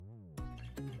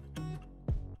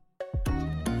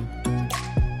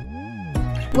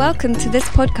Welcome to this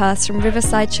podcast from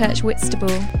Riverside Church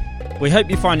Whitstable. We hope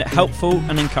you find it helpful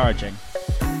and encouraging.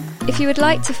 If you would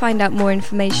like to find out more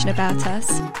information about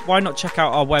us, why not check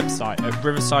out our website at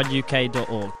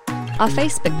riversideuk.org, our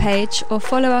Facebook page, or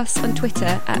follow us on Twitter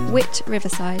at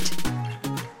 @WhitRiverside.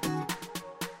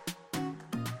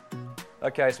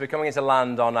 Okay, so we're coming into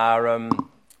land on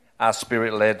our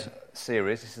Spirit-led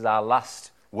series. This is our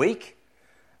last week,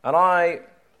 and I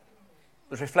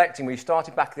was reflecting. We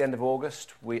started back at the end of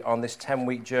August. On this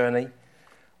 10-week journey.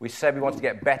 We said we wanted to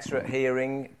get better at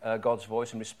hearing God's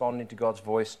voice and responding to God's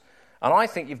voice, and I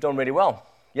think you've done really well.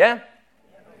 Yeah?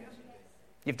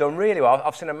 You've done really well.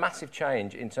 I've seen a massive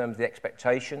change in terms of the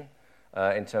expectation,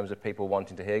 in terms of people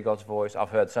wanting to hear God's voice. I've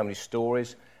heard so many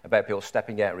stories about people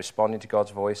stepping out and responding to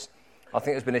God's voice. I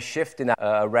think there's been a shift in that,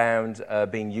 around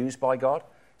being used by God.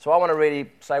 So I want to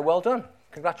really say well done.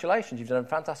 Congratulations. You've done a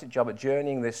fantastic job at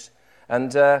journeying this.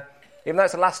 And even though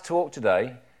it's the last talk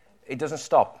today, it doesn't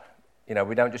stop. You know,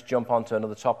 we don't just jump onto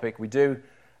another topic. We do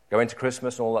go into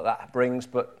Christmas and all that brings.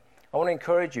 But I want to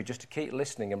encourage you just to keep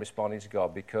listening and responding to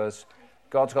God, because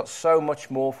God's got so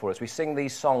much more for us. We sing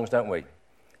these songs, don't we?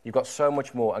 You've got so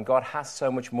much more, and God has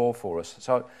so much more for us.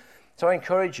 So I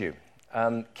encourage you,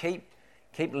 keep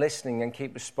listening and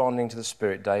keep responding to the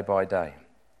Spirit day by day.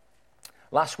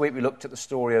 Last week we looked at the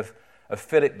story of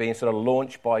Philip being sort of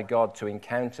launched by God to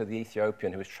encounter the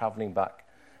Ethiopian who was travelling back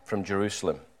from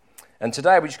Jerusalem. And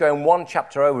today we're just going one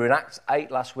chapter over. We were in Acts 8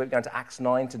 last week, going to Acts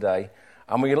 9 today.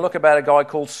 And we're going to look about a guy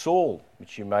called Saul,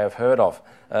 which you may have heard of.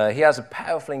 He has a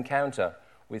powerful encounter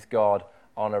with God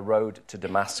on a road to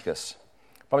Damascus.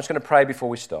 But I'm just going to pray before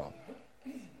we start.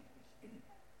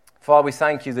 Father, we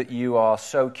thank you that you are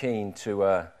so keen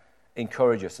to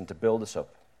encourage us and to build us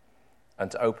up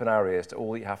and to open our ears to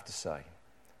all that you have to say.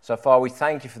 So, Father, we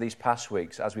thank you for these past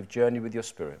weeks as we've journeyed with your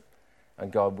Spirit.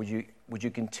 And God, would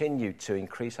you continue to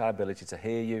increase our ability to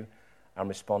hear you and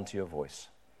respond to your voice?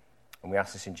 And we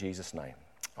ask this in Jesus' name.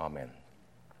 Amen.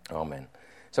 Amen.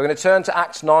 So we're going to turn to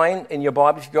Acts 9 in your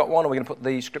Bible if you've got one, or we're going to put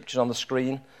the scriptures on the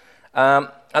screen. And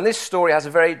this story has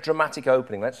a very dramatic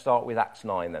opening. Let's start with Acts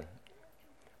 9 then.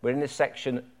 We're in this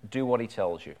section, Do What He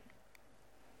Tells You.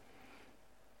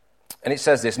 And it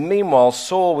says this: Meanwhile,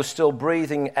 Saul was still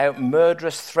breathing out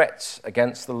murderous threats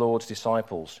against the Lord's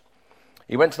disciples.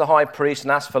 He went to the high priest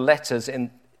and asked for letters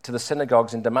to the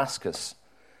synagogues in Damascus,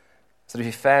 so that if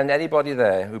he found anybody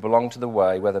there who belonged to the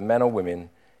way, whether men or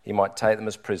women, he might take them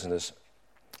as prisoners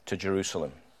to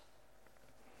Jerusalem.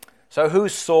 So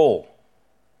who's Saul?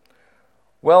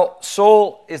 Well,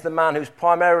 Saul is the man who's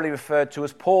primarily referred to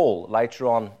as Paul later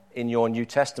on in your New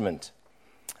Testament.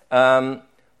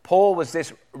 Saul was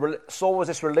this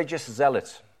religious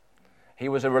zealot. He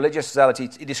was a religious zealot. He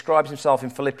describes himself in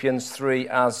Philippians 3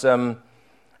 as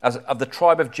of the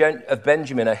tribe of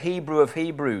Benjamin, a Hebrew of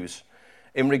Hebrews,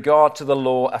 in regard to the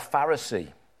law, a Pharisee.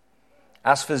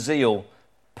 As for zeal,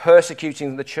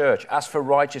 persecuting the church. As for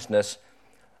righteousness,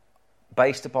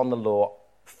 based upon the law,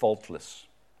 faultless.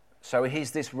 So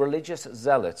he's this religious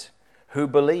zealot who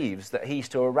believes that he's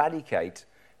to eradicate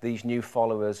these new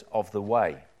followers of the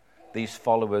way, these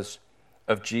followers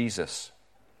of Jesus.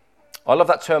 I love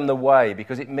that term, the way,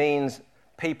 because it means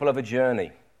people of a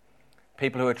journey,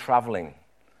 people who are traveling.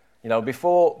 You know,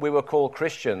 before we were called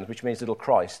Christians, which means little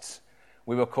Christs,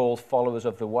 we were called followers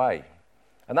of the way.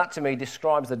 And that to me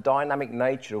describes the dynamic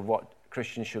nature of what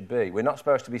Christians should be. We're not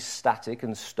supposed to be static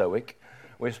and stoic.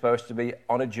 We're supposed to be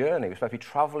on a journey. We're supposed to be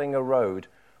traveling a road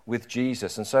with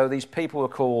Jesus. And so these people are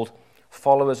called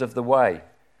followers of the way,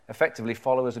 effectively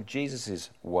followers of Jesus'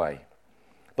 way.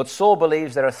 But Saul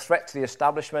believes they're a threat to the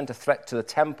establishment, a threat to the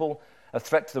temple, a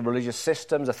threat to the religious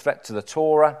systems, a threat to the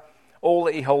Torah, all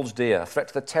that he holds dear, a threat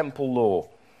to the temple law.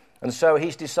 And so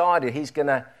he's decided he's going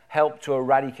to help to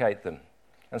eradicate them.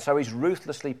 And so he's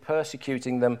ruthlessly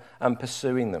persecuting them and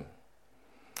pursuing them.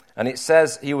 And it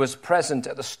says he was present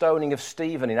at the stoning of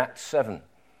Stephen in Acts 7,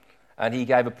 and he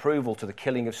gave approval to the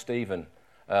killing of Stephen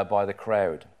by the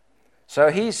crowd. So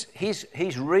he's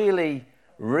really,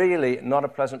 really not a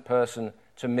pleasant person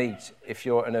to meet if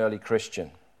you're an early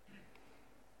Christian.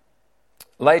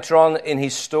 Later on in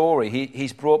his story,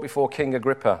 he's brought before King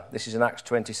Agrippa. This is in Acts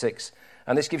 26,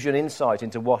 and this gives you an insight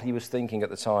into what he was thinking at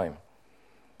the time.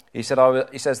 He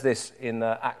says this in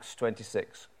Acts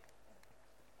 26.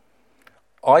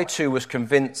 I too was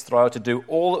convinced that I ought to do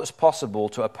all that was possible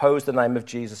to oppose the name of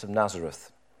Jesus of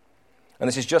Nazareth. And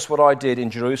this is just what I did in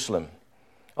Jerusalem.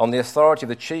 On the authority of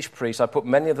the chief priests, I put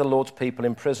many of the Lord's people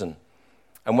in prison.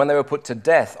 And when they were put to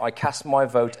death, I cast my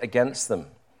vote against them.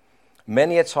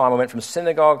 Many a time I went from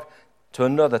synagogue to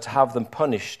another to have them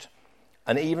punished,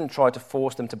 and even tried to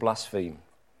force them to blaspheme.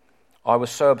 I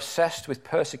was so obsessed with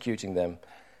persecuting them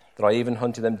that I even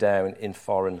hunted them down in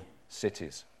foreign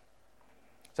cities.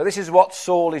 So this is what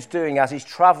Saul is doing as he's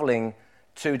traveling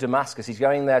to Damascus. He's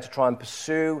going there to try and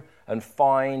pursue and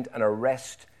find and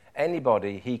arrest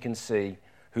anybody he can see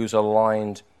who's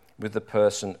aligned with the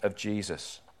person of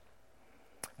Jesus.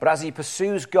 But as he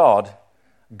pursues God,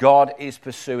 God is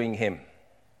pursuing him.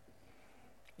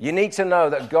 You need to know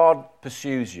that God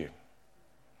pursues you.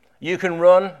 You can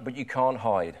run, but you can't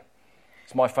hide.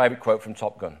 It's my favourite quote from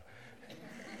Top Gun.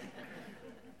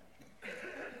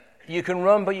 You can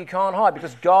run, but you can't hide,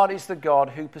 because God is the God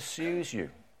who pursues you.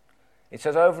 It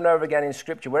says over and over again in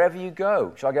Scripture, wherever you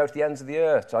go, shall I go to the ends of the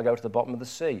earth, shall I go to the bottom of the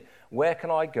sea? Where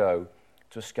can I go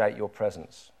to escape your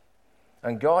presence?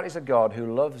 And God is a God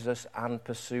who loves us and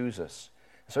pursues us.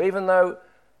 So even though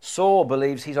Saul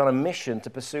believes he's on a mission to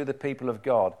pursue the people of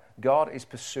God, God is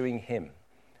pursuing him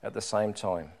at the same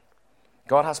time.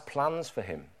 God has plans for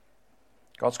him.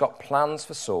 God's got plans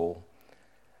for Saul,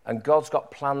 and God's got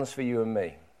plans for you and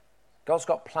me. God's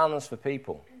got plans for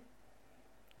people.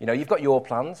 You know, you've got your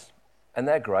plans, and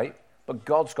they're great, but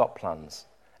God's got plans,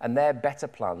 and they're better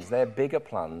plans, they're bigger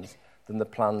plans than the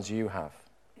plans you have.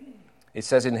 It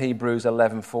says in Hebrews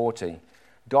 11:40,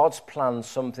 God's planned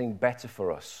something better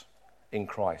for us in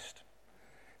Christ.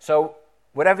 So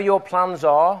whatever your plans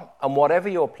are, and whatever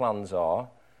your plans are,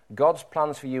 God's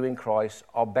plans for you in Christ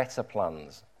are better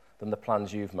plans than the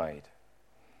plans you've made.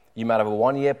 You might have a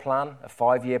 1-year plan, a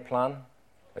 5-year plan,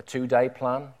 a 2-day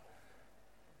plan.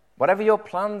 Whatever your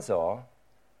plans are,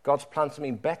 God's planned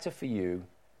something better for you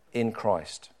in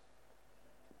Christ.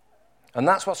 And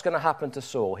that's what's going to happen to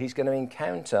Saul. He's going to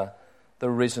encounter the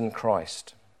risen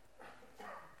Christ.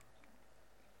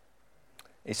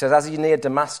 He says, as he neared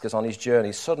Damascus on his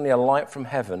journey, suddenly a light from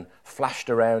heaven flashed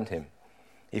around him.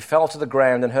 He fell to the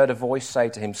ground and heard a voice say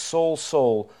to him, Saul,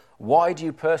 Saul, why do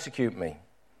you persecute me?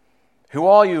 Who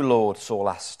are you, Lord? Saul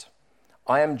asked.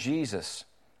 I am Jesus,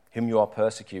 whom you are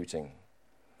persecuting.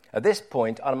 At this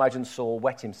point, I imagine Saul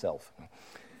wet himself.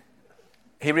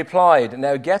 He replied,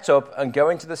 now get up and go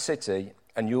into the city,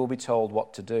 and you will be told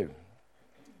what to do.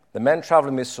 The men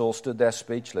traveling with Saul stood there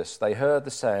speechless. They heard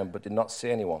the sound, but did not see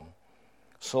anyone.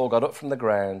 Saul got up from the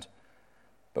ground,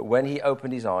 but when he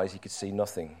opened his eyes, he could see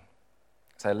nothing.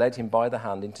 So they led him by the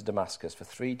hand into Damascus. For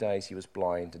 3 days he was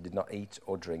blind and did not eat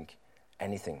or drink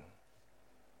anything.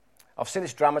 I've seen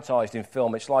this dramatized in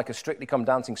film. It's like a Strictly Come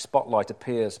Dancing spotlight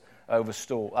appears over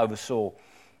Saul,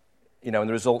 you know, in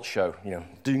the results show, you know,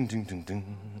 ding, ding, ding,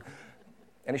 ding.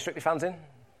 Any Strictly fans in?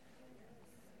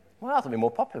 Well, I thought it'd be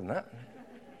more popular than that.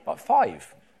 Like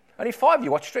 5. Only 5 of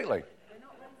you watch Strictly.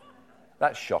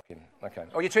 That's shocking. Okay.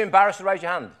 Oh, you're too embarrassed to raise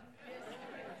your hand?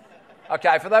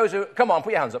 Okay, for those who... Come on,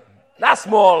 put your hands up. That's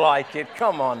more like it.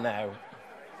 Come on now.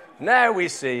 Now we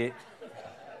see it.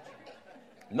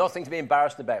 Nothing to be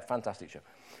embarrassed about. Fantastic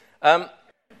show.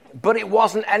 But it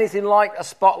wasn't anything like a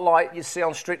spotlight you see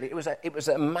on Strictly. It was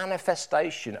a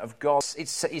manifestation of God. He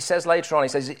says later on, he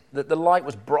says that the light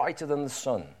was brighter than the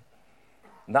sun.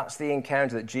 And that's the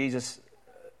encounter that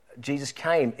Jesus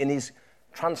came in his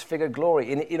transfigured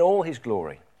glory, in all his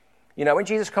glory. You know, when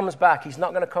Jesus comes back, he's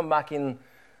not going to come back in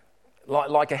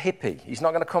like a hippie. He's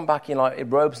not going to come back in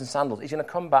robes and sandals. He's going to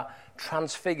come back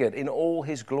transfigured in all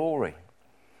his glory.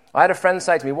 I had a friend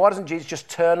say to me, why doesn't Jesus just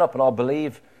turn up and I'll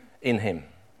believe in him?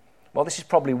 Well, this is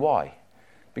probably why.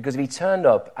 Because if he turned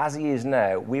up as he is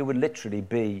now, we would literally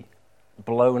be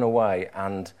blown away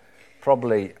and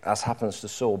probably, as happens to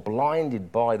Saul,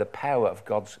 blinded by the power of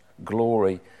God's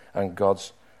glory and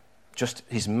God's, just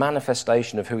his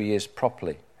manifestation of who he is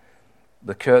properly.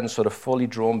 The curtain sort of fully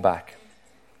drawn back.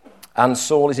 And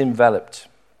Saul is enveloped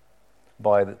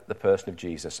by the person of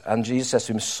Jesus. And Jesus says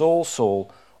to him, Saul, Saul,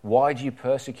 why do you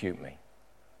persecute me?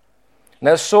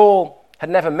 Now, Saul had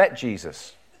never met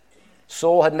Jesus.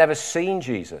 Saul had never seen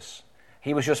Jesus.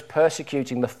 He was just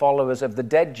persecuting the followers of the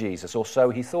dead Jesus, or so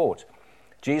he thought.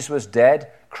 Jesus was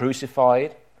dead,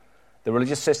 crucified. The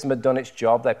religious system had done its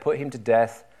job. They put him to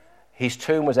death. His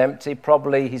tomb was empty.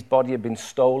 Probably his body had been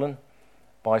stolen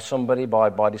by somebody,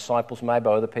 by disciples, maybe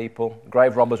by other people.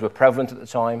 Grave robbers were prevalent at the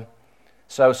time.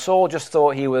 So Saul just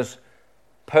thought he was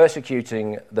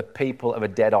persecuting the people of a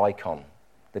dead icon,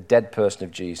 the dead person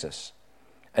of Jesus.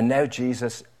 And now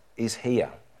Jesus is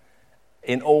here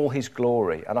in all his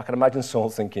glory. And I can imagine Saul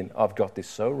thinking, I've got this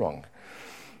so wrong.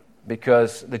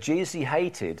 Because the Jesus he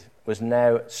hated was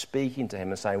now speaking to him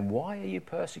and saying, why are you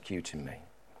persecuting me?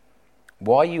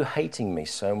 Why are you hating me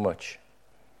so much?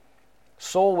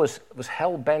 Saul was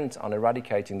hell-bent on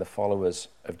eradicating the followers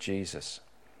of Jesus.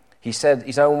 He said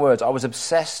his own words, I was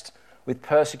obsessed with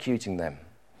persecuting them.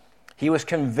 He was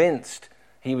convinced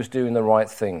he was doing the right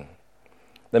thing.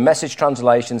 The Message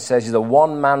translation says he's a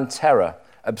one-man terror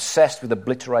obsessed with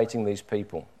obliterating these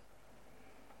people.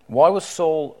 Why was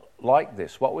Saul like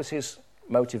this? What was his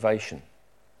motivation?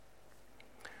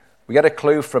 We get a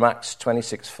clue from Acts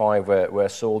 26:5 where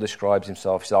Saul describes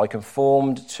himself. He says, I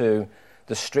conformed to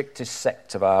the strictest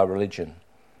sect of our religion,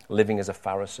 living as a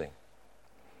Pharisee.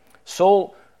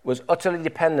 Saul was utterly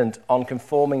dependent on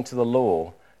conforming to the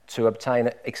law to obtain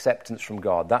acceptance from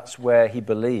God. That's where he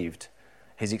believed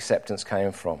his acceptance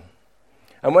came from.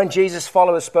 And when Jesus'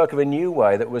 followers spoke of a new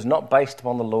way that was not based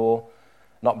upon the law,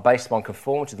 not based upon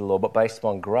conformity to the law, but based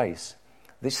upon grace,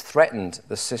 this threatened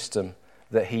the system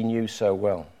that he knew so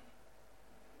well.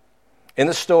 In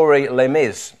the story Les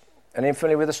Mis, anyone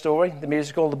familiar with the story, the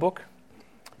musical, the book?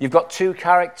 You've got two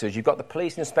characters. You've got the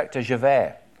police inspector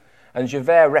Javert, and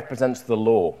Javert represents the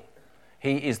law.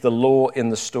 He is the law in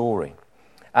the story.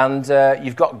 And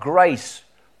you've got Grace,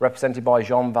 represented by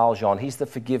Jean Valjean. He's the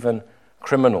forgiven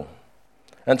criminal.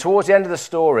 And towards the end of the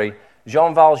story,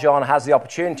 Jean Valjean has the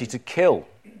opportunity to kill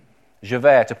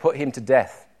Javert, to put him to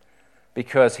death,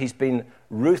 because he's been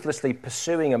ruthlessly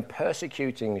pursuing and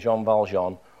persecuting Jean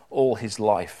Valjean all his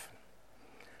life.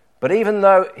 But even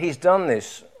though he's done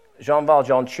this, Jean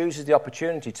Valjean chooses the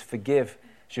opportunity to forgive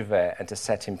Javert and to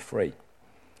set him free.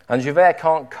 And Javert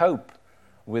can't cope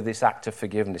with this act of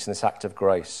forgiveness and this act of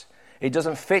grace. It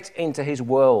doesn't fit into his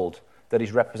world that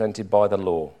is represented by the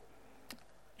law.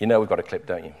 You know we've got a clip,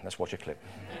 don't you? Let's watch a clip.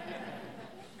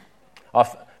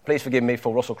 Please forgive me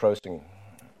for Russell Crowe singing.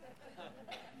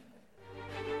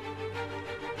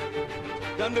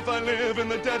 Damned if I live in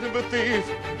the debt of a thief.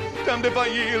 Damned if I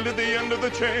yield at the end of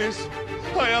the chase.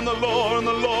 I am the law and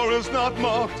the law is not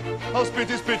mocked. I'll spit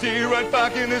his pity right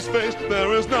back in his face.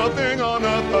 There is nothing on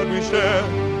earth that we share.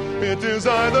 It is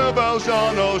either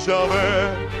Valjean or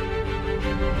Javert.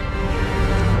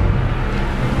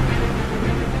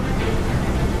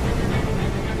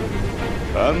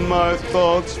 And my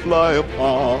thoughts fly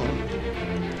upon,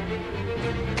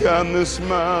 can this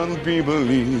man be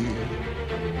believed?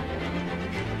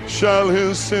 Shall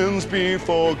his sins be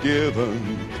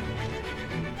forgiven?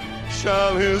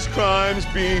 Shall his crimes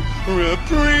be reprieved?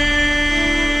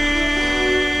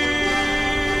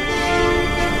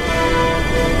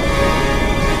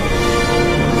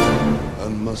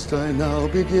 And must I now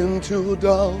begin to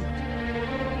doubt,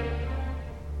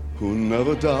 who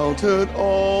never doubted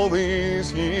all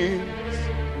these years?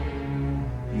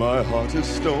 My heart is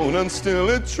stone and still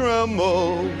it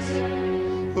trembles.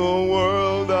 The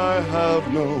world I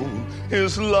have known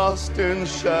is lost in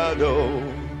shadow.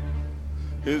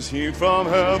 Is he from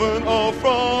heaven or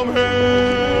from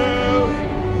hell?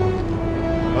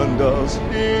 And does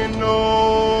he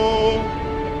know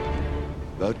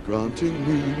that granting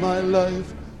me my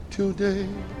life today,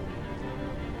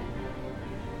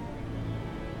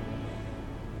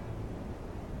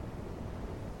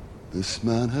 this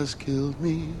man has killed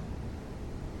me?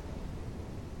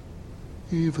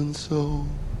 Even so.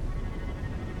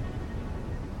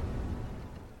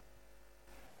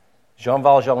 Jean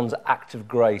Valjean's act of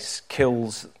grace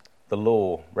kills the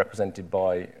law, represented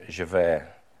by Javert,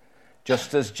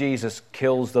 just as Jesus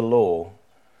kills the law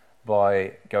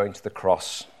by going to the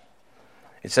cross.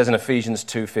 It says in Ephesians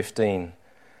 2:15,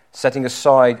 setting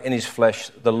aside in his flesh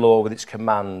the law with its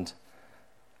command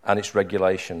and its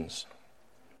regulations.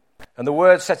 And the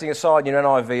words setting aside in your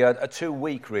NIV are too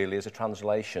weak, really, as a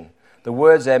translation. The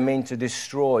words there mean to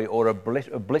destroy or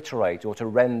obliterate or to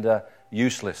render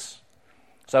useless.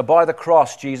 So by the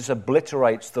cross, Jesus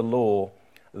obliterates the law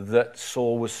that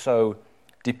Saul was so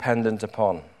dependent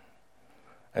upon.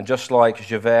 And just like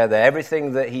Javert there,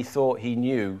 everything that he thought he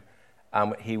knew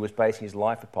and he was basing his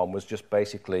life upon was just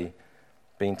basically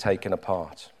being taken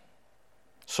apart.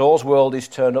 Saul's world is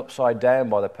turned upside down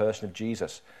by the person of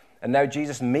Jesus. And now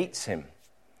Jesus meets him.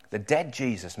 The dead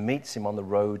Jesus meets him on the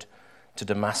road to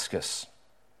Damascus.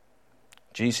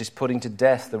 Jesus is putting to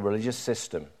death the religious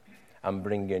system and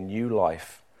bringing a new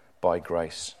life by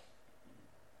grace.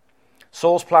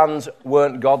 Saul's plans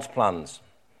weren't God's plans.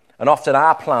 And often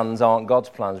our plans aren't God's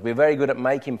plans. We're very good at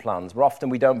making plans, but often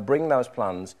we don't bring those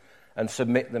plans and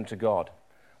submit them to God.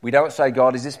 We don't say,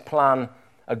 God, is this plan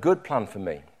a good plan for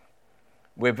me?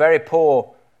 We're very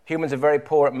poor. Humans are very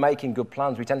poor at making good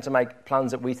plans. We tend to make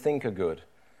plans that we think are good,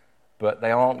 but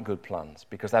they aren't good plans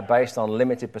because they're based on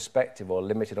limited perspective or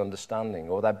limited understanding,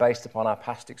 or they're based upon our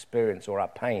past experience or our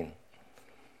pain.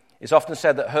 It's often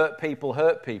said that hurt people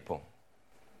hurt people.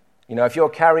 You know, if you're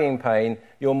carrying pain,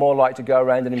 you're more likely to go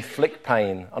around and inflict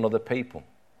pain on other people.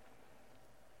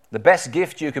 The best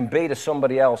gift you can be to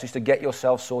somebody else is to get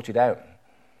yourself sorted out,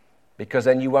 because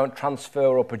then you won't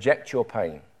transfer or project your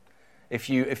pain. If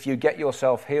you get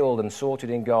yourself healed and sorted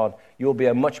in God, you'll be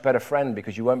a much better friend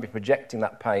because you won't be projecting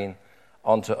that pain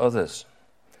onto others.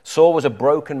 Saul was a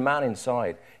broken man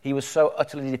inside. He was so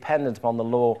utterly dependent upon the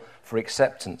law for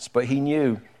acceptance. But he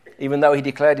knew, even though he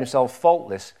declared himself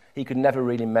faultless, he could never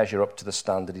really measure up to the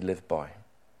standard he lived by.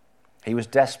 He was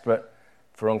desperate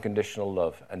for unconditional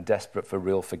love and desperate for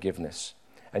real forgiveness.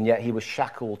 And yet he was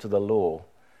shackled to the law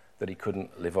that he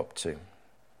couldn't live up to.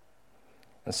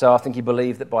 And so I think he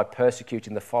believed that by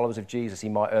persecuting the followers of Jesus, he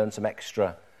might earn some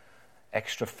extra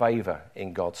favor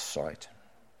in God's sight.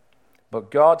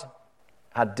 But God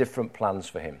had different plans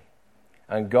for him.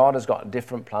 And God has got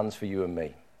different plans for you and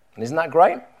me. And isn't that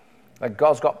great? That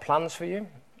God's got plans for you,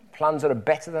 plans that are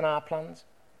better than our plans.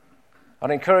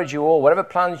 I'd encourage you all, whatever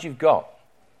plans you've got,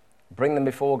 bring them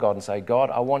before God and say, God,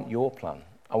 I want your plan.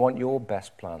 I want your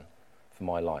best plan for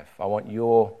my life. I want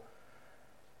your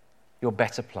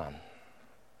better plan.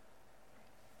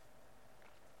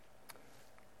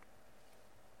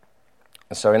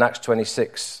 And so in Acts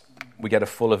 26, we get a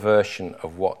fuller version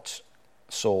of what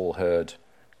Saul heard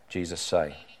Jesus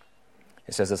say.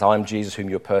 It says that I am Jesus whom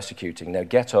you're persecuting. Now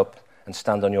get up and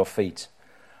stand on your feet.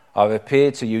 I have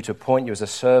appeared to you to appoint you as a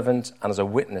servant and as a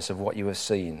witness of what you have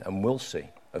seen and will see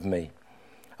of me.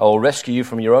 I will rescue you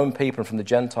from your own people and from the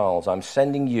Gentiles. I'm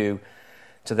sending you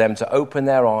to them to open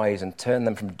their eyes and turn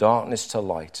them from darkness to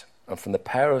light and from the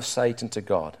power of Satan to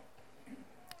God,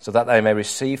 so that they may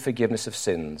receive forgiveness of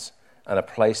sins and a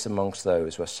place amongst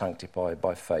those who are sanctified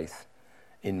by faith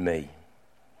in me.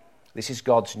 This is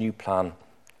God's new plan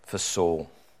for Saul.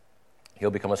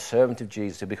 He'll become a servant of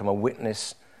Jesus. He'll become a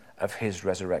witness of his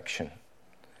resurrection.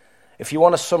 If you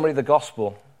want a summary of the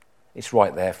gospel, it's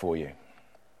right there for you.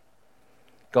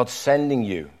 God's sending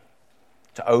you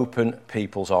to open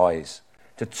people's eyes,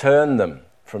 to turn them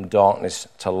from darkness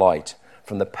to light,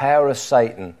 from the power of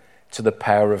Satan to the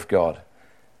power of God,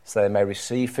 so they may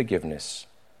receive forgiveness,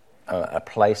 a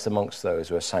place amongst those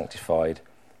who are sanctified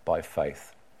by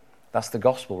faith. That's the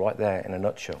gospel right there in a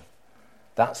nutshell.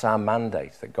 That's our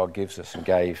mandate that God gives us and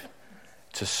gave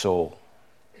to Saul.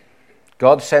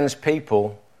 God sends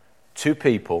people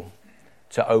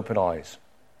to open eyes.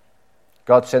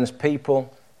 God sends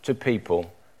people to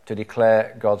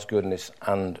declare God's goodness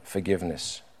and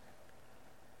forgiveness.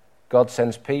 God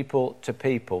sends people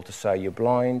to say you're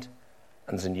blind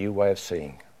and there's a new way of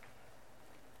seeing,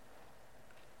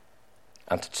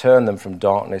 and to turn them from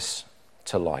darkness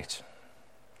to light.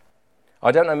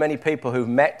 I don't know many people who've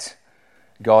met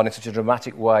God in such a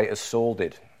dramatic way as Saul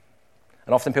did.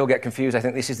 And often people get confused. They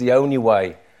think this is the only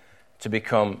way to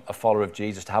become a follower of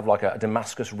Jesus, to have like a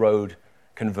Damascus Road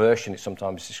conversion, it's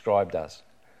sometimes described as.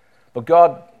 But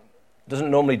God doesn't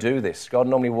normally do this. God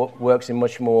normally works in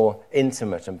much more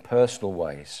intimate and personal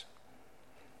ways.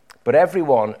 But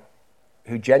everyone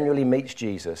who genuinely meets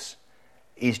Jesus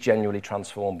is genuinely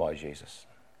transformed by Jesus.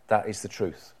 That is the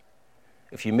truth.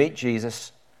 If you meet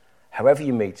Jesus, however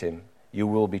you meet him, you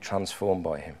will be transformed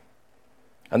by him.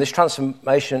 And this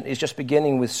transformation is just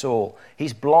beginning with Saul.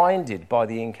 He's blinded by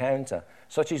the encounter.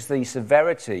 Such is the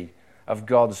severity of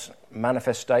God's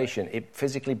manifestation. It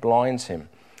physically blinds him.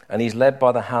 And he's led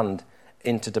by the hand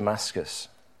into Damascus.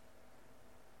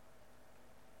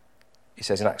 He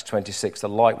says in Acts 26, the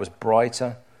light was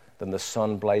brighter than the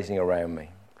sun blazing around me.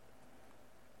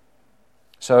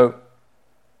 So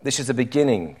this is the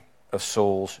beginning of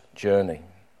Saul's journey.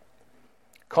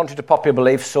 Contrary to popular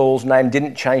belief, Saul's name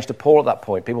didn't change to Paul at that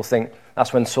point. People think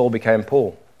that's when Saul became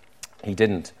Paul. He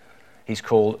didn't. He's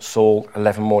called Saul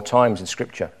 11 more times in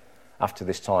Scripture after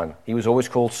this time. He was always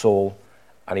called Saul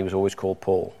and he was always called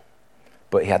Paul.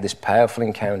 But he had this powerful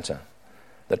encounter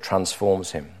that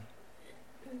transforms him.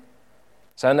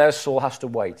 So now Saul has to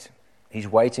wait. He's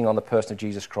waiting on the person of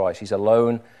Jesus Christ. He's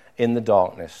alone in the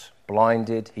darkness,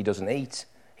 blinded. He doesn't eat.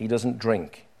 He doesn't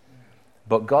drink.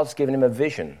 But God's given him a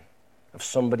vision of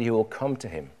somebody who will come to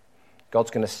him.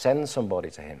 God's going to send somebody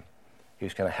to him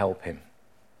who's going to help him.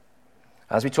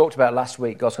 As we talked about last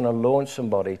week, God's going to launch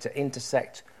somebody to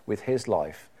intersect with his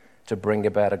life to bring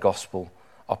about a gospel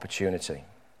opportunity.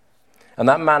 And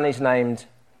that man is named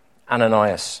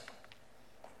Ananias.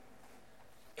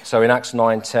 So in Acts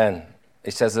 9:10,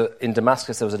 it says that in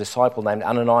Damascus there was a disciple named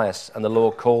Ananias, and the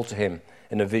Lord called to him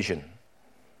in a vision.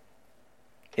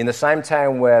 In the same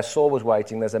town where Saul was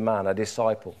waiting, there's a man, a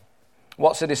disciple.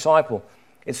 What's a disciple?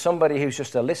 It's somebody who's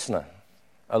just a listener,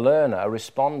 a learner, a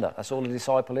responder. That's all a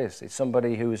disciple is. It's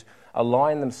somebody who's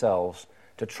aligned themselves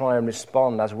to try and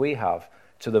respond, as we have,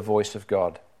 to the voice of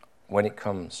God when it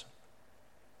comes.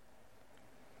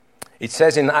 It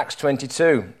says in Acts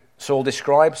 22, Saul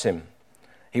describes him.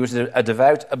 He was a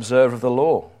devout observer of the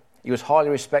law. He was highly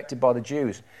respected by the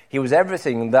Jews. He was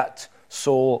everything that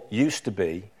Saul used to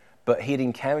be, but he'd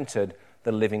encountered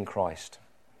the living Christ.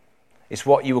 It's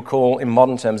what you would call, in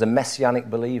modern terms, a messianic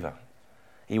believer.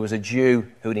 He was a Jew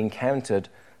who'd encountered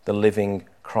the living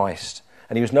Christ.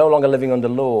 And he was no longer living under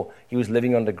law, he was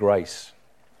living under grace.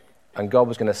 And God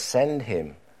was going to send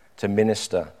him to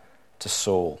minister to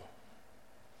Saul.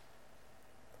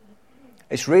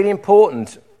 It's really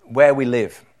important where we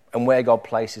live and where God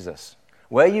places us.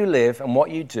 Where you live and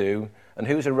what you do and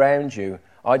who's around you,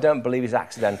 I don't believe is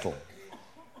accidental.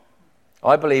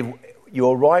 I believe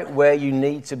you're right where you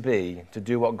need to be to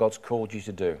do what God's called you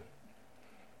to do.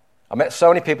 I met so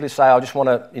many people who say, I just want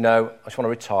to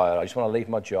retire. I just want to leave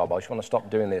my job. I just want to stop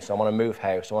doing this. I want to move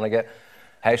house. I want to get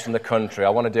a house in the country. I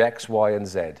want to do X, Y, and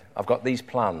Z. I've got these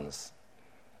plans.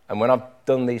 And when I've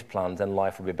done these plans, then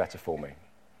life will be better for me.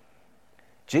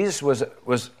 Jesus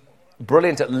was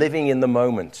brilliant at living in the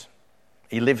moment.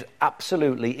 He lived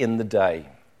absolutely in the day.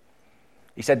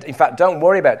 He said, in fact, don't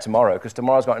worry about tomorrow because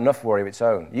tomorrow's got enough worry of its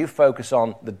own. You focus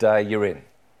on the day you're in.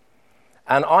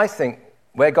 And I think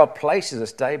where God places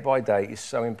us day by day is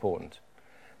so important.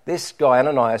 This guy,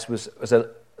 Ananias, was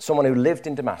someone who lived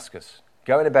in Damascus,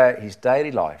 going about his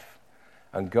daily life,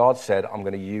 and God said, I'm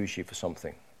going to use you for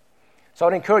something. So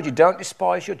I'd encourage you, don't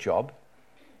despise your job.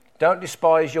 Don't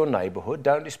despise your neighborhood.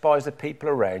 Don't despise the people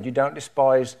around you. Don't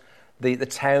despise the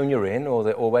town you're in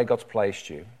or where God's placed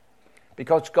you.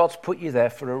 Because God's put you there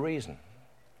for a reason.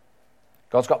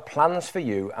 God's got plans for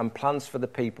you and plans for the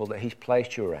people that he's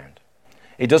placed you around.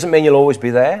 It doesn't mean you'll always be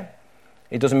there.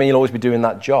 It doesn't mean you'll always be doing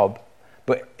that job.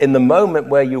 But in the moment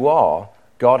where you are,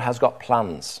 God has got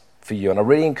plans for you. And I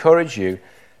really encourage you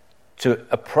to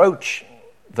approach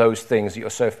those things that you're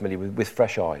so familiar with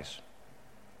fresh eyes.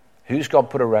 Who's God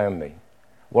put around me?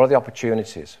 What are the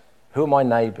opportunities? Who are my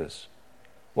neighbours?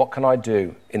 What can I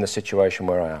do in the situation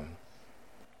where I am?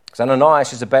 Because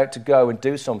Ananias is about to go and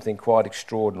do something quite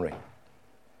extraordinary.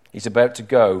 He's about to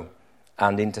go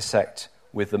and intersect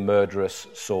with the murderous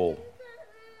Saul.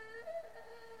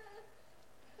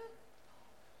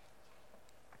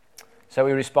 So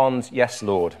he responds, yes,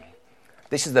 Lord.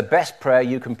 This is the best prayer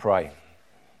you can pray.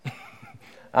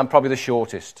 And probably the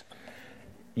shortest.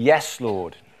 Yes,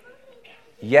 Lord.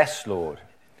 Yes, Lord.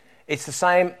 It's the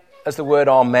same as the word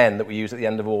amen that we use at the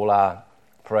end of all our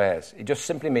prayers. It just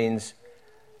simply means,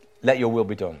 let your will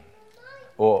be done.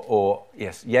 Or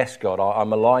yes, God,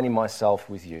 I'm aligning myself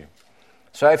with you.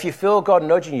 So if you feel God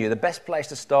nudging you, the best place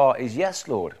to start is yes,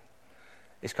 Lord.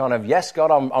 It's kind of, yes, God,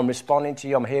 I'm responding to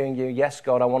you, I'm hearing you. Yes,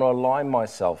 God, I want to align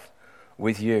myself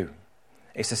with you.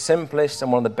 It's the simplest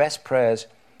and one of the best prayers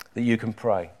that you can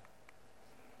pray.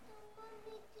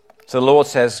 So the Lord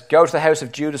says, go to the house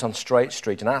of Judas on Straight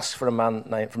Street and ask for a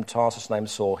man from Tarsus named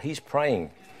Saul. He's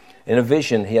praying. In a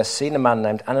vision, he has seen a man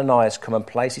named Ananias come and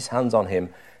place his hands on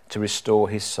him to restore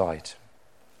his sight.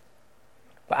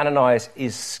 But Ananias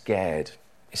is scared.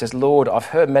 He says, Lord, I've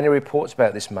heard many reports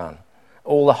about this man,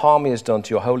 all the harm he has done to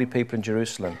your holy people in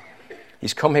Jerusalem.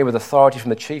 He's come here with authority from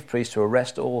the chief priest to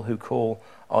arrest all who call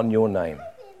on your name.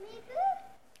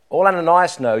 All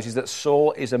Ananias knows is that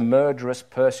Saul is a murderous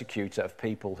persecutor of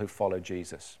people who follow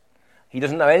Jesus. He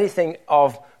doesn't know anything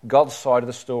of God's side of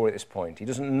the story at this point. He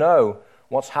doesn't know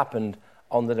what's happened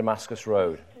on the Damascus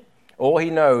Road. All he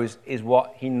knows is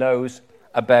what he knows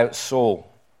about Saul.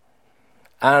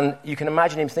 And you can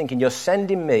imagine him thinking, you're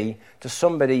sending me to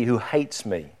somebody who hates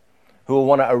me, who will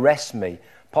want to arrest me,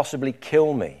 possibly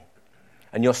kill me.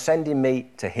 And you're sending me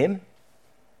to him?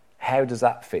 How does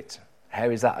that fit? How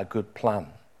is that a good plan?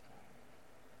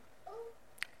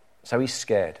 So he's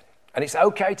scared. And it's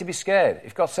okay to be scared.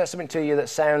 If God says something to you that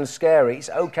sounds scary, it's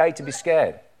okay to be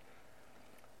scared.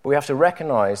 But we have to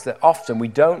recognize that often we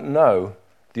don't know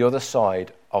the other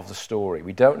side of the story.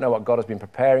 We don't know what God has been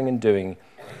preparing and doing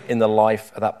in the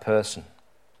life of that person.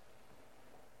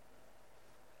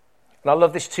 And I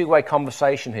love this two-way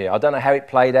conversation here. I don't know how it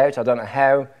played out. I don't know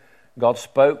how God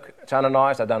spoke to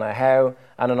Ananias. I don't know how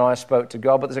Ananias spoke to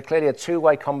God. But there's clearly a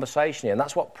two-way conversation here. And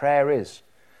that's what prayer is.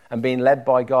 And being led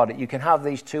by God. You can have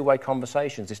these two-way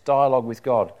conversations, this dialogue with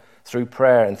God through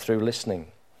prayer and through listening.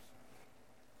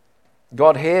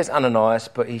 God hears Ananias,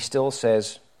 but he still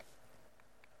says,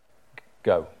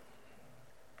 go.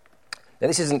 Now,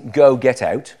 this isn't go, get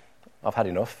out. I've had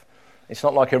enough. It's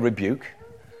not like a rebuke.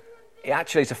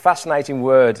 Actually, it's a fascinating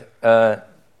word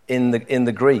in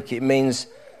the Greek. It means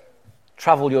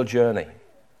travel your journey.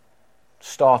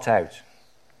 Start out.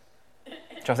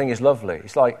 Which I think is lovely.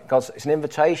 It's like it's an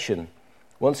invitation,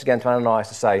 once again, to Ananias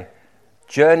to say,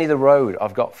 journey the road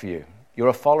I've got for you. You're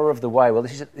a follower of the way. Well,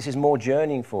 this is more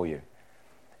journeying for you.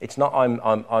 It's not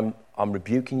I'm I'm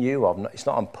rebuking you. It's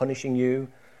not I'm punishing you.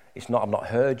 It's not I've not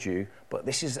heard you. But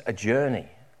this is a journey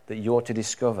that you're to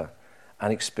discover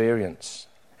and experience.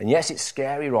 And yes, it's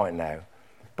scary right now,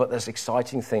 but there's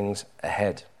exciting things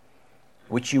ahead,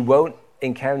 which you won't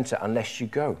encounter unless you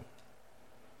go.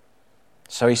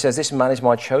 So he says, this man is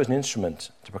my chosen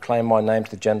instrument to proclaim my name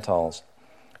to the Gentiles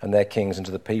and their kings and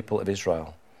to the people of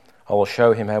Israel. I will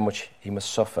show him how much he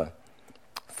must suffer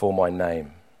for my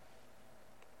name.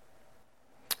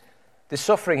 This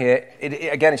suffering here,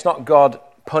 again, it's not God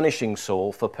punishing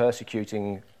Saul for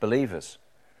persecuting believers.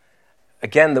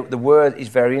 Again, the word is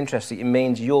very interesting. It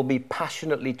means you'll be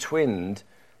passionately twinned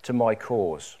to my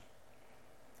cause.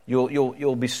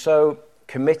 You'll be so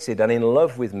committed and in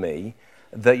love with me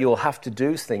that you'll have to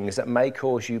do things that may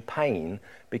cause you pain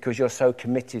because you're so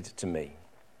committed to me.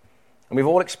 And we've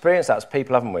all experienced that as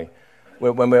people, haven't we?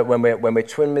 When we're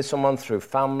twinned with someone through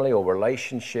family or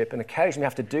relationship, and occasionally we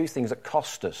have to do things that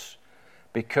cost us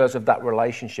because of that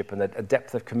relationship and the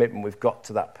depth of commitment we've got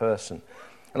to that person.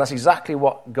 And that's exactly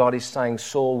what God is saying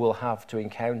Saul will have to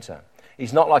encounter.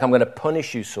 He's not like, I'm going to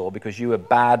punish you, Saul, because you were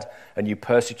bad and you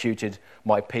persecuted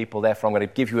my people. Therefore, I'm going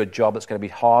to give you a job that's going to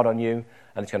be hard on you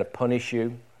and it's going to punish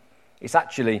you. It's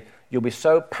actually, you'll be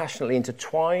so passionately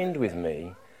intertwined with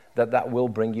me that will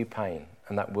bring you pain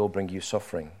and that will bring you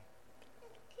suffering.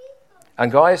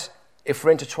 And guys, if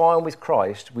we're intertwined with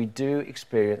Christ, we do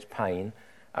experience pain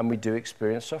and we do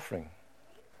experience suffering,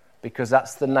 because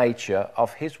that's the nature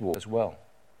of his walk as well.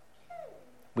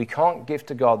 We can't give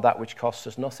to God that which costs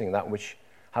us nothing, that which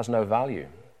has no value,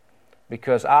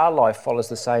 because our life follows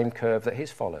the same curve that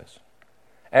his follows.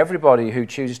 Everybody who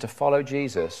chooses to follow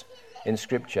Jesus in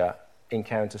Scripture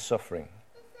encounters suffering.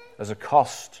 There's a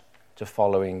cost to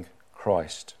following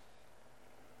Christ.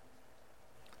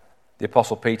 The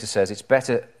Apostle Peter says it's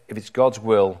better, if it's God's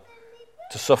will,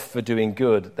 to suffer for doing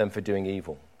good than for doing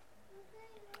evil.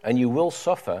 And you will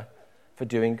suffer for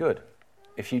doing good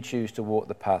if you choose to walk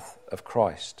the path of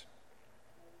Christ.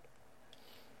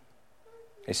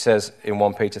 It says in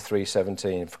 1 Peter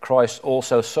 3:17, for Christ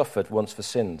also suffered once for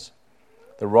sins,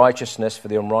 the righteousness for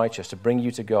the unrighteous, to bring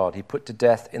you to God. He was put to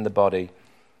death in the body,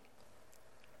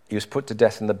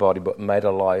 but made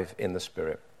alive in the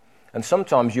Spirit. And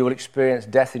sometimes you will experience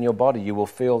death in your body. You will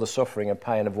feel the suffering and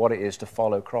pain of what it is to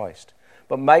follow Christ.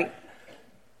 But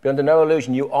be under no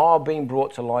illusion, you are being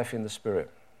brought to life in the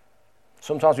Spirit.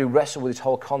 Sometimes we wrestle with this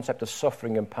whole concept of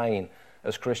suffering and pain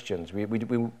as Christians.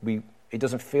 It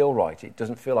doesn't feel right. It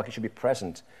doesn't feel like it should be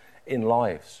present in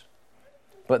lives.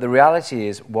 But the reality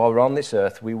is, while we're on this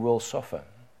earth, we will suffer.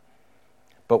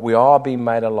 But we are being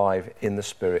made alive in the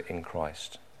Spirit in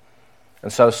Christ.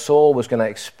 And so Saul was going to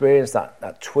experience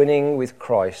that twinning with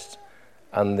Christ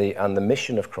and the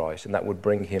mission of Christ, and that would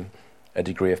bring him a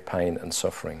degree of pain and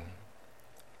suffering.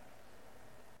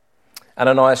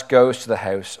 Ananias goes to the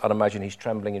house. I'd imagine he's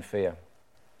trembling in fear.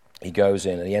 He goes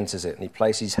in and he enters it and he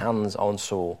places his hands on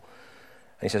Saul.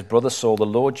 And he says, Brother Saul, the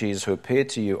Lord Jesus, who appeared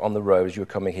to you on the road as you were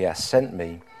coming here, sent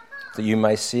me that you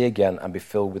may see again and be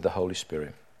filled with the Holy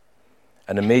Spirit.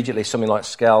 And immediately something like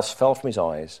scales fell from his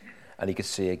eyes and he could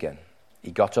see again.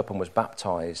 He got up and was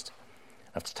baptized.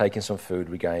 After taking some food,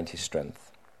 regained his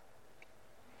strength.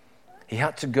 He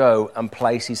had to go and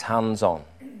place his hands on.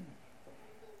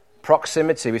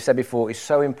 Proximity, we've said before, is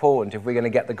so important if we're going to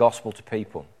get the gospel to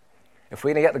people. If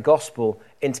we're going to get the gospel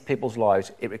into people's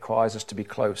lives, it requires us to be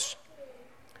close.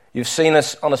 You've seen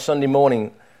us on a Sunday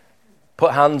morning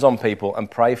put hands on people and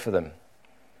pray for them.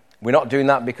 We're not doing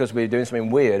that because we're doing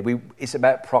something weird. It's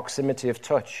about proximity of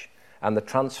touch and the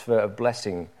transfer of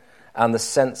blessing and the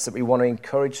sense that we want to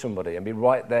encourage somebody and be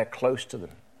right there close to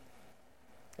them.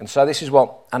 And so this is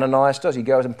what Ananias does. He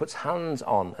goes and puts hands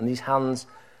on, and these hands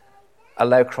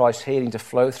allow Christ's healing to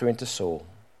flow through into Saul.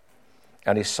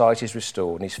 And his sight is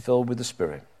restored, and he's filled with the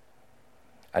Spirit.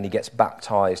 And he gets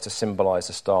baptized to symbolize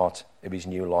the start of his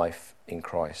new life in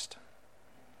Christ.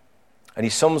 And he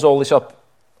sums all this up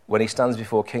when he stands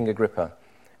before King Agrippa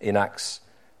in Acts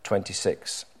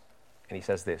 26. And he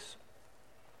says this,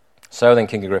 So then,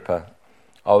 King Agrippa,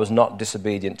 I was not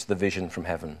disobedient to the vision from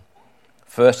heaven.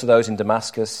 First to those in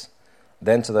Damascus,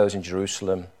 then to those in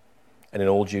Jerusalem, and in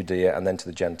all Judea, and then to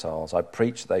the Gentiles. I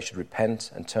preached that they should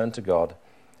repent and turn to God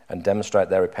and demonstrate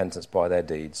their repentance by their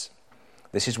deeds.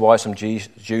 This is why some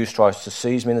Jews tried to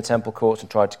seize me in the temple courts and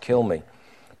tried to kill me.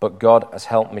 But God has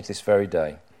helped me to this very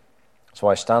day. So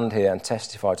I stand here and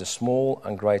testify to small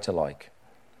and great alike.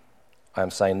 I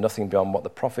am saying nothing beyond what the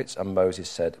prophets and Moses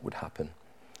said would happen,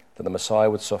 that the Messiah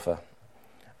would suffer,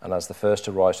 and as the first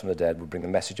to rise from the dead would bring the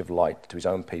message of light to his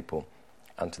own people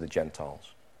and to the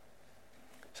Gentiles.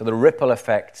 So the ripple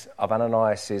effect of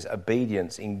Ananias'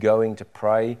 obedience in going to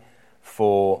pray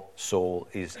for Saul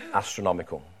is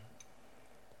astronomical.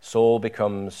 Saul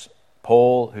becomes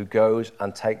Paul, who goes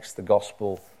and takes the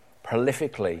gospel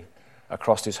prolifically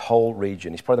across his whole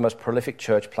region. He's probably the most prolific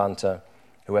church planter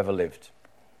who ever lived,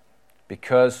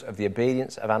 because of the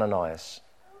obedience of Ananias,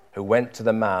 who went to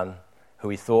the man who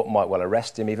he thought might well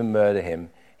arrest him, even murder him.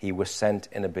 He was sent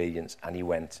in obedience, and he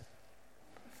went.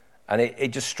 And it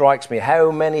just strikes me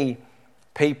how many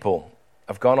people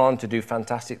have gone on to do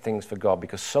fantastic things for God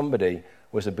because somebody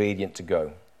was obedient to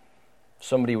go.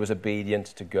 Somebody was obedient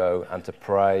to go and to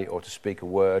pray or to speak a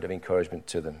word of encouragement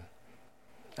to them.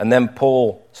 And then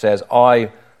Paul says,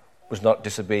 I was not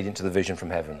disobedient to the vision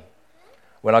from heaven.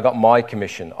 When I got my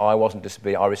commission, I wasn't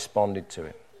disobedient, I responded to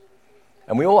it.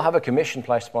 And we all have a commission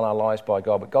placed upon our lives by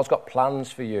God, but God's got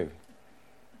plans for you.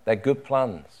 They're good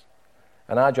plans.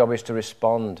 And our job is to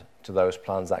respond to those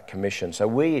plans, that commission. So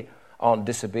we aren't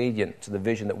disobedient to the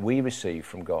vision that we receive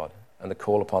from God and the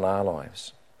call upon our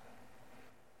lives.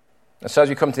 And so as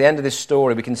we come to the end of this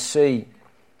story, we can see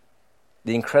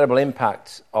the incredible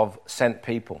impact of sent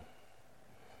people.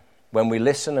 When we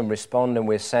listen and respond and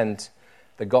we're sent,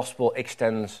 the gospel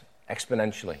extends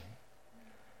exponentially.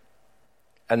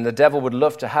 And the devil would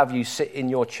love to have you sit in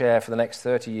your chair for the next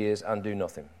 30 years and do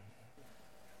nothing.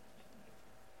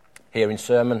 Hearing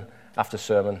sermon after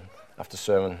sermon after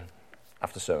sermon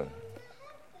after sermon.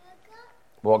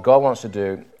 But what God wants to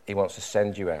do, he wants to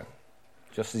send you out.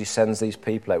 Just as he sends these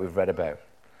people out we've read about.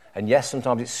 And yes,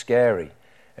 sometimes it's scary.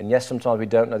 And yes, sometimes we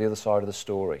don't know the other side of the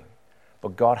story.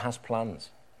 But God has plans.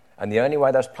 And the only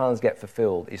way those plans get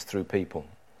fulfilled is through people.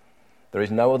 There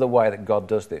is no other way that God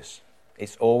does this.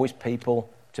 It's always people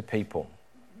to people.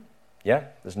 Yeah?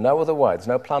 There's no other way. There's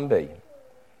no plan B.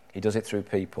 He does it through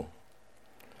people.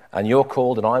 And you're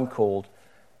called and I'm called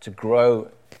to grow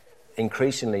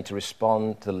increasingly to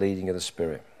respond to the leading of the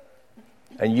Spirit.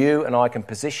 And you and I can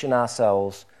position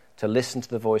ourselves to listen to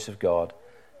the voice of God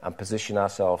and position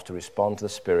ourselves to respond to the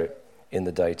Spirit in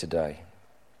the day-to-day.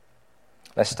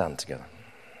 Let's stand together.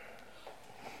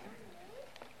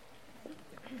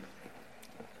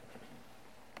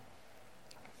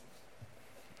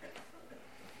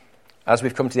 As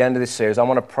we've come to the end of this series, I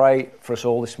want to pray for us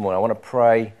all this morning. I want to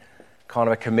pray kind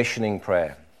of a commissioning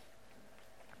prayer.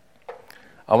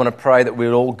 I want to pray that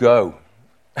we'll all go.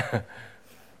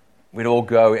 We'd all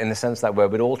go in the sense that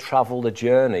we'd all travel the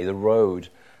journey, the road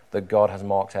that God has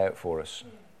marked out for us.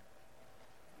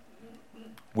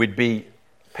 We'd be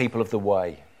people of the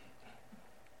way.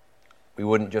 We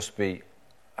wouldn't just be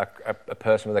a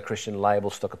person with a Christian label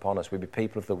stuck upon us. We'd be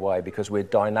people of the way because we're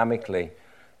dynamically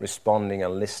responding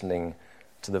and listening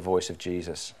to the voice of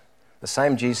Jesus. The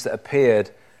same Jesus that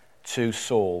appeared to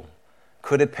Saul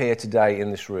could appear today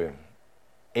in this room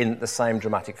in the same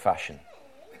dramatic fashion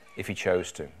if he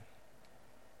chose to.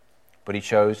 But he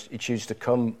chose to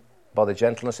come by the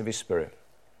gentleness of his Spirit.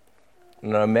 I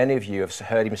know many of you have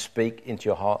heard him speak into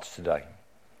your hearts today.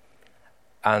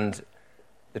 And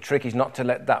the trick is not to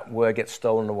let that word get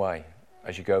stolen away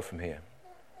as you go from here,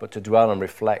 but to dwell and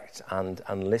reflect and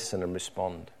listen and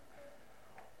respond.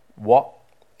 What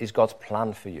is God's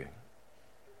plan for you?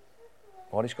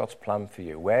 What is God's plan for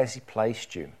you? Where has he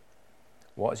placed you?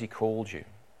 What has he called you?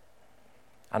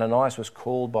 Ananias was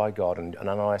called by God, and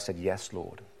Ananias said, "Yes,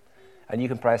 Lord." And you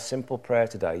can pray a simple prayer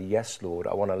today. "Yes, Lord,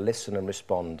 I want to listen and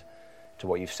respond to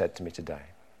what you've said to me today."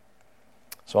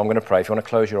 So I'm going to pray. If you want to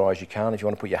close your eyes, you can. If you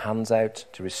want to put your hands out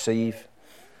to receive,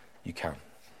 you can.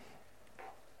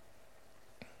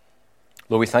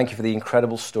 Lord, we thank you for the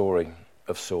incredible story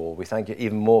of Saul. We thank you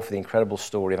even more for the incredible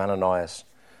story of Ananias,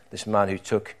 this man who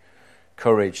took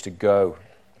courage to go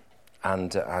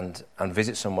and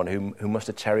visit someone who must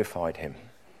have terrified him.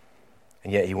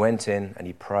 And yet he went in and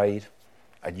he prayed,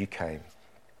 and you came.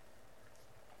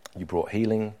 You brought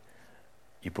healing,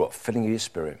 you brought filling of your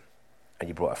Spirit, and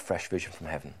you brought a fresh vision from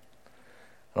heaven.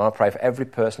 And I pray for every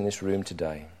person in this room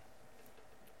today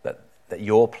that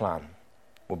your plan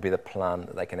will be the plan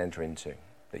that they can enter into,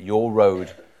 that your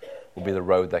road will be the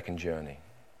road they can journey.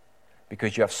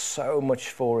 Because you have so much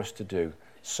for us to do,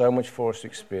 so much for us to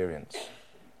experience.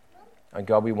 And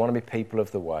God, we want to be people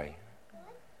of the way.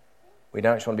 We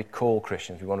don't just want to be called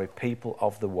Christians, we want to be people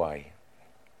of the way.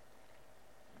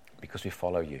 Because we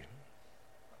follow you.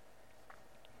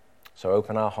 So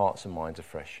open our hearts and minds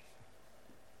afresh.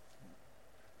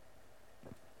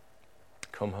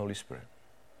 Come, Holy Spirit.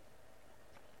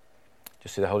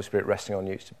 Just see the Holy Spirit resting on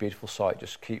you. It's a beautiful sight.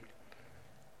 Just keep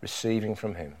receiving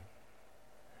from him.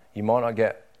 You might not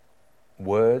get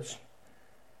words.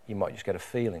 You might just get a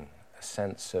feeling, a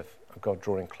sense of God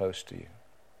drawing close to you.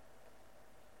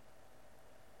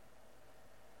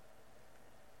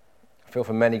 I feel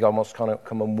for many, God wants to kind of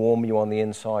come and warm you on the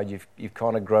inside. You've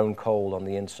kind of grown cold on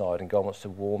the inside, and God wants to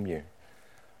warm you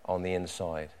on the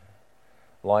inside.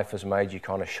 Life has made you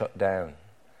kind of shut down,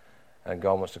 and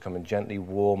God wants to come and gently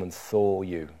warm and thaw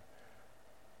you,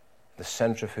 the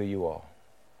center of who you are,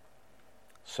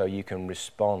 so you can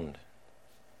respond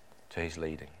to his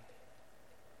leading.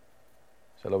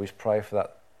 So Lord, we just pray for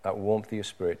that warmth of your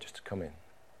Spirit just to come in.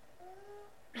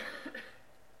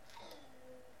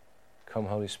 Come,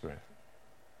 Holy Spirit.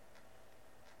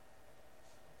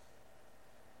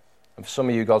 And for some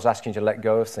of you, God's asking you to let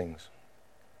go of things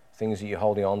that you're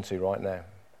holding on to right now.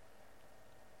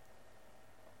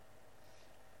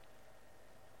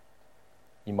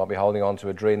 You might be holding on to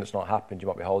a dream that's not happened. You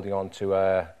might be holding on to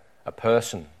a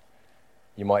person.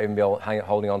 You might even be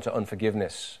holding on to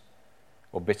unforgiveness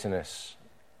or bitterness.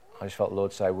 I just felt the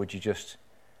Lord say, would you just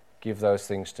give those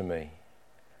things to me?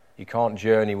 You can't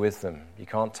journey with them. You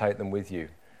can't take them with you.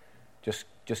 Just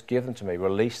give them to me.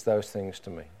 Release those things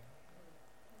to me.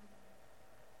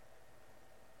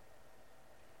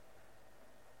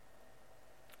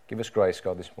 Give us grace,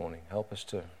 God, this morning. Help us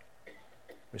to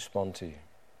respond to you.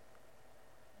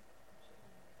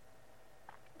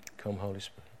 Come, Holy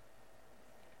Spirit.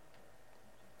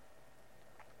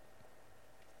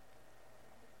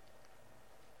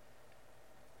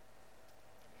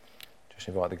 Just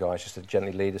invite the guys just to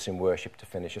gently lead us in worship to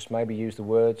finish. Just maybe use the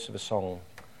words of a song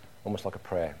almost like a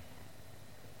prayer.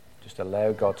 Just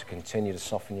allow God to continue to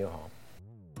soften your heart.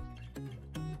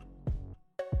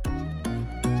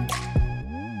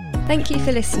 Thank you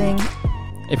for listening.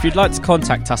 If you'd like to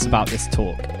contact us about this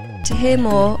talk, To hear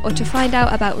more or to find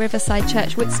out about Riverside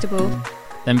Church Whitstable,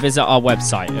 then visit our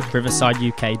website at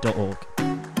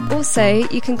riversideuk.org. Also,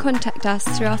 you can contact us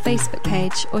through our Facebook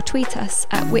page or tweet us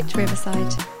at Whit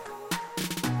Riverside.